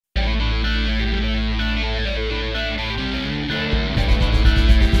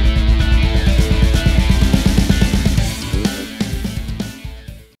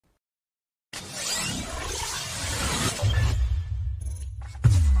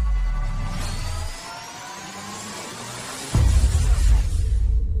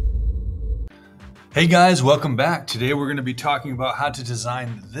Hey guys, welcome back. Today we're going to be talking about how to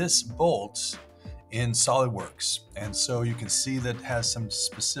design this bolt in Solidworks. And so you can see that it has some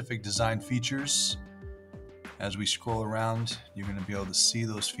specific design features. As we scroll around, you're going to be able to see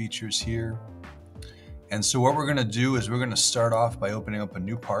those features here. And so what we're going to do is we're going to start off by opening up a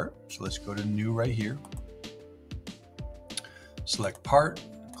new part. So let's go to new right here. Select part,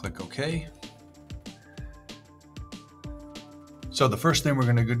 click OK. So the first thing we're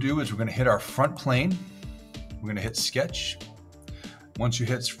going to do is we're going to hit our front plane. We're going to hit sketch. Once you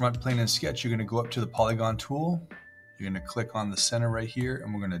hit front plane and sketch, you're going to go up to the polygon tool. You're going to click on the center right here,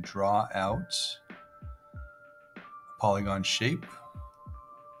 and we're going to draw out a polygon shape.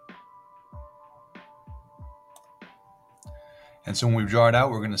 And so when we draw it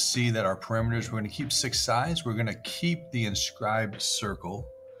out, we're going to see that our parameters, we're going to keep 6 sides. We're going to keep the inscribed circle.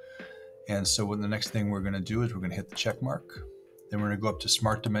 And so what the next thing we're going to do is we're going to hit the check mark. Then we're going to go up to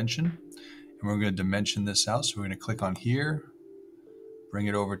Smart Dimension, and we're going to dimension this out. So we're going to click on here, bring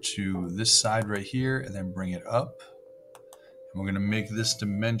it over to this side right here, and then bring it up. And we're going to make this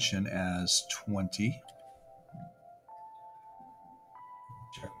dimension as 20.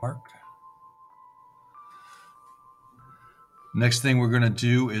 Check mark. Next thing we're going to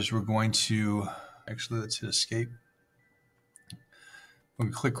do is we're going to, actually let's hit escape. We're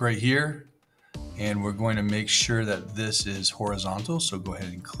going to click right here. And we're going to make sure that this is horizontal. So go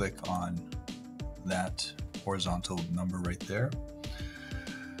ahead and click on that horizontal number right there.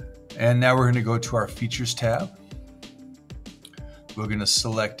 And now we're going to go to our Features tab. We're going to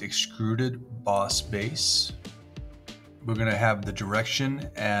select Extruded Boss Base. We're going to have the direction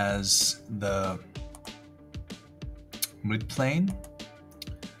as the mid-plane.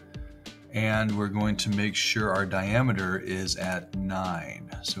 And we're going to make sure our diameter is at 9.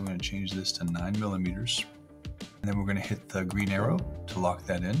 So we're going to change this to 9 millimeters. And then we're going to hit the green arrow to lock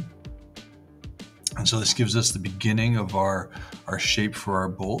that in. And so this gives us the beginning of our shape for our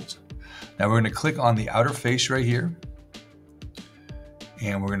bolt. Now we're going to click on the outer face right here.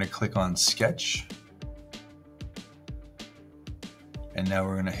 And we're going to click on Sketch. And now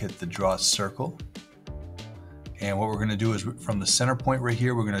we're going to hit the Draw Circle. And what we're going to do is from the center point right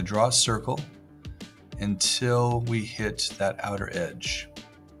here, we're going to draw a circle until we hit that outer edge.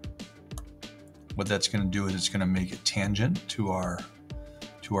 What that's going to do is it's going to make it tangent to our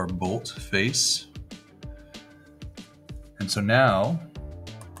bolt face. And so now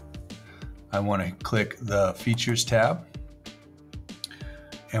I want to click the Features tab,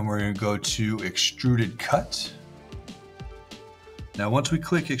 and we're going to go to Extruded Cut. Now, once we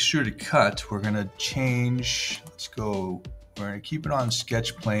click Extruded Cut, we're going to change, we're going to keep it on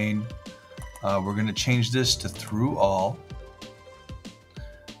sketch plane. We're going to change this to Through All.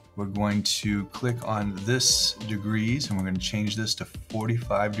 We're going to click on this degrees, and we're going to change this to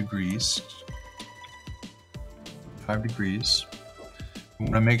 45 degrees. 5 degrees. We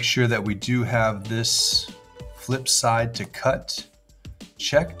want to make sure that we do have this flip side to cut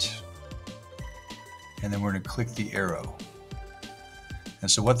checked, and then we're going to click the arrow. And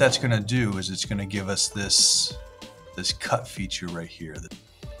so what that's going to do is it's going to give us this cut feature right here.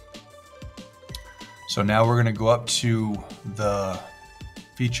 So now we're going to go up to the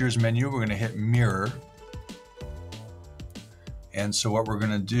Features menu. We're going to hit Mirror. And so what we're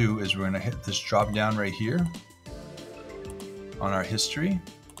going to do is we're going to hit this drop down right here on our history.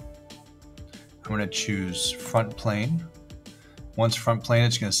 I'm going to choose Front Plane. Once Front Plane,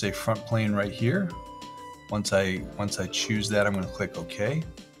 it's going to say Front Plane right here. Once I choose that, I'm going to click OK.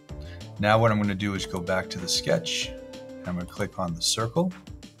 Now what I'm going to do is go back to the sketch. I'm going to click on the circle.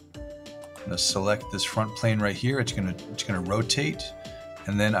 I'm going to select this front plane right here. It's going to rotate,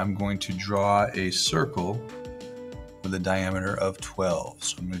 and then I'm going to draw a circle with a diameter of 12.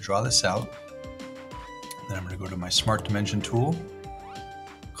 So I'm going to draw this out. Then I'm going to go to my Smart Dimension tool,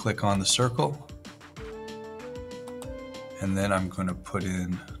 click on the circle, and then I'm going to put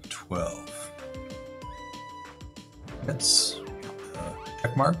in 12. That's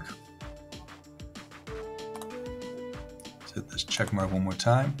check mark. Let's hit this check mark one more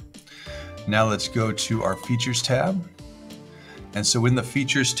time. Now let's go to our Features tab. And so in the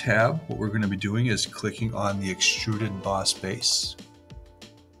Features tab, what we're going to be doing is clicking on the Extruded Boss Base.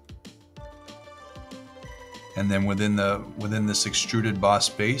 And then within this Extruded Boss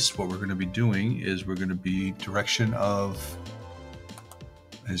Base, what we're going to be doing is we're going to be direction of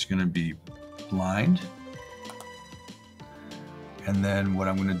is going to be blind. And then what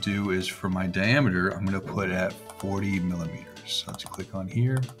I'm going to do is for my diameter, I'm going to put at 40 millimeters. So let's click on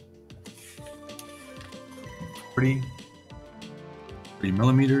here. 40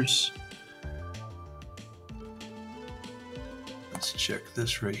 millimeters. Let's check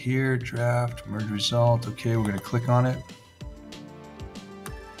this right here, draft, merge result. Okay, we're gonna click on it.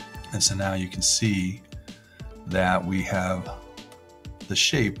 And so now you can see that we have the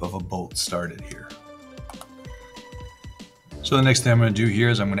shape of a bolt started here. So the next thing I'm going to do here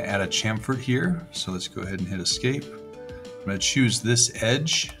is I'm going to add a chamfer here. So let's go ahead and hit escape. I'm going to choose this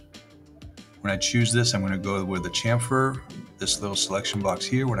edge. When I choose this, I'm going to go with the chamfer, this little selection box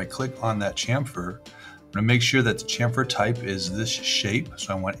here. When I click on that chamfer, I'm going to make sure that the chamfer type is this shape.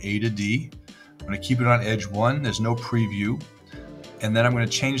 So I want A to D. I'm going to keep it on edge 1. There's no preview. And then I'm going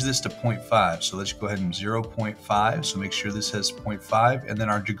to change this to 0.5. So let's go ahead and 0.5. So make sure this has 0.5. And then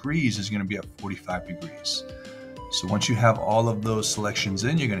our degrees is going to be at 45 degrees. So once you have all of those selections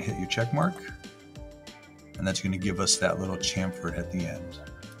in, you're going to hit your check mark. And that's going to give us that little chamfer at the end.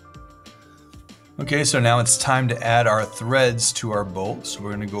 Okay, so now it's time to add our threads to our bolt. So we're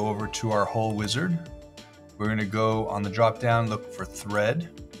going to go over to our hole wizard. We're going to go on the drop down, look for thread.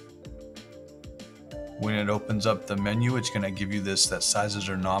 When it opens up the menu, it's going to give you this, that sizes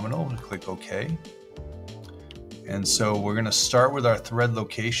are nominal. Click OK. And so we're going to start with our thread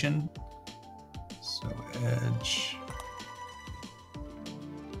location. So edge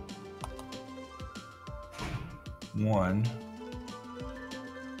 1,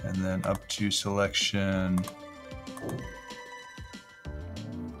 and then up to selection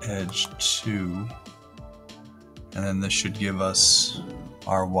edge 2, and then this should give us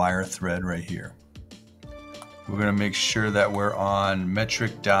our wire thread right here. We're going to make sure that we're on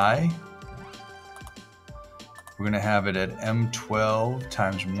metric die. We're going to have it at M12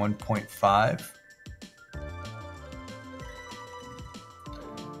 times 1.5.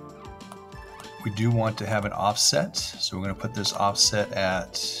 We do want to have an offset, so we're going to put this offset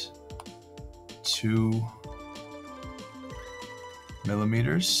at 2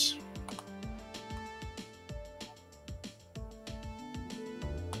 millimeters.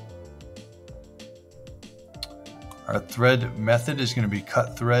 Our thread method is going to be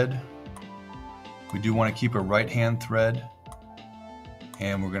cut thread. We do want to keep a right-hand thread,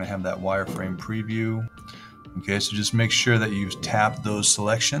 and we're going to have that wireframe preview. Okay, so just make sure that you've tapped those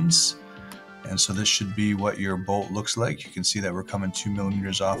selections. And so this should be what your bolt looks like. You can see that we're coming 2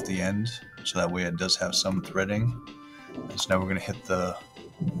 millimeters off the end, so that way it does have some threading. And so now we're going to hit the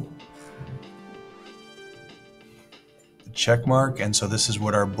check mark, and so this is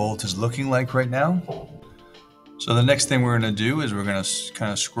what our bolt is looking like right now. So the next thing we're going to do is we're going to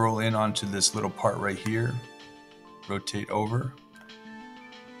kind of scroll in onto this little part right here, rotate over.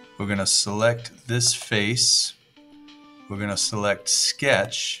 We're going to select this face. We're going to select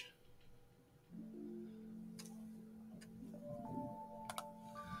sketch.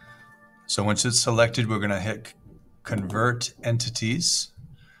 So once it's selected, we're going to hit convert entities.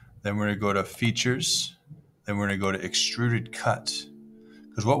 Then we're going to go to features. Then we're going to go to extruded cut.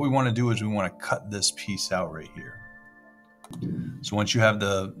 Because what we want to do is we want to cut this piece out right here. So once you have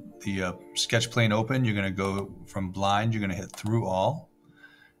the sketch plane open, you're going to go from blind, you're going to hit through all.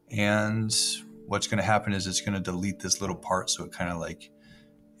 And what's going to happen is it's going to delete this little part, so it kind of like,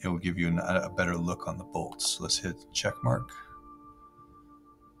 it will give you a better look on the bolts. So let's hit check mark.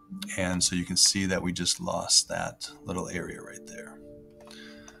 And so you can see that we just lost that little area right there.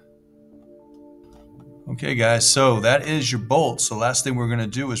 Okay guys, so that is your bolt. So last thing we're going to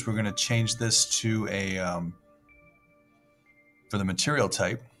do is we're going to change this to a, for the material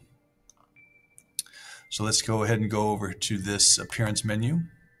type. So let's go ahead and go over to this appearance menu.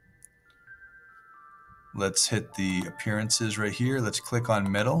 Let's hit the appearances right here. Let's click on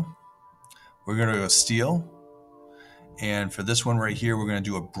metal. We're going to go steel. And for this one right here, we're going to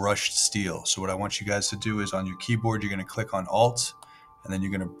do a brushed steel. So what I want you guys to do is on your keyboard, you're going to click on Alt, and then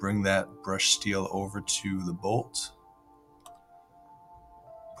you're going to bring that brushed steel over to the bolt.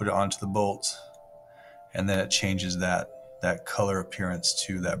 Put it onto the bolt, and then it changes that color appearance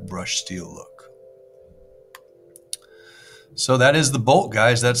to that brushed steel look. So that is the bolt,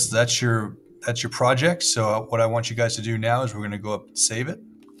 guys. That's your project. So what I want you guys to do now is we're going to go up and save it.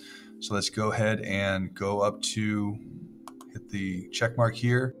 So let's go ahead and go up to hit the check mark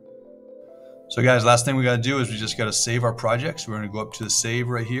here. So guys, last thing we got to do is we just got to save our project. So we're going to go up to the save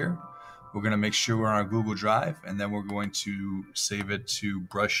right here. We're going to make sure we're on our Google Drive, and then we're going to save it to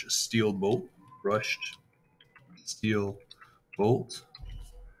brushed steel bolt. Brushed steel bolt.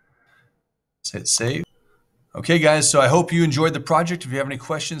 Let's hit save. Okay guys, so I hope you enjoyed the project. If you have any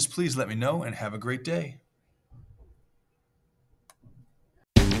questions, please let me know, and have a great day.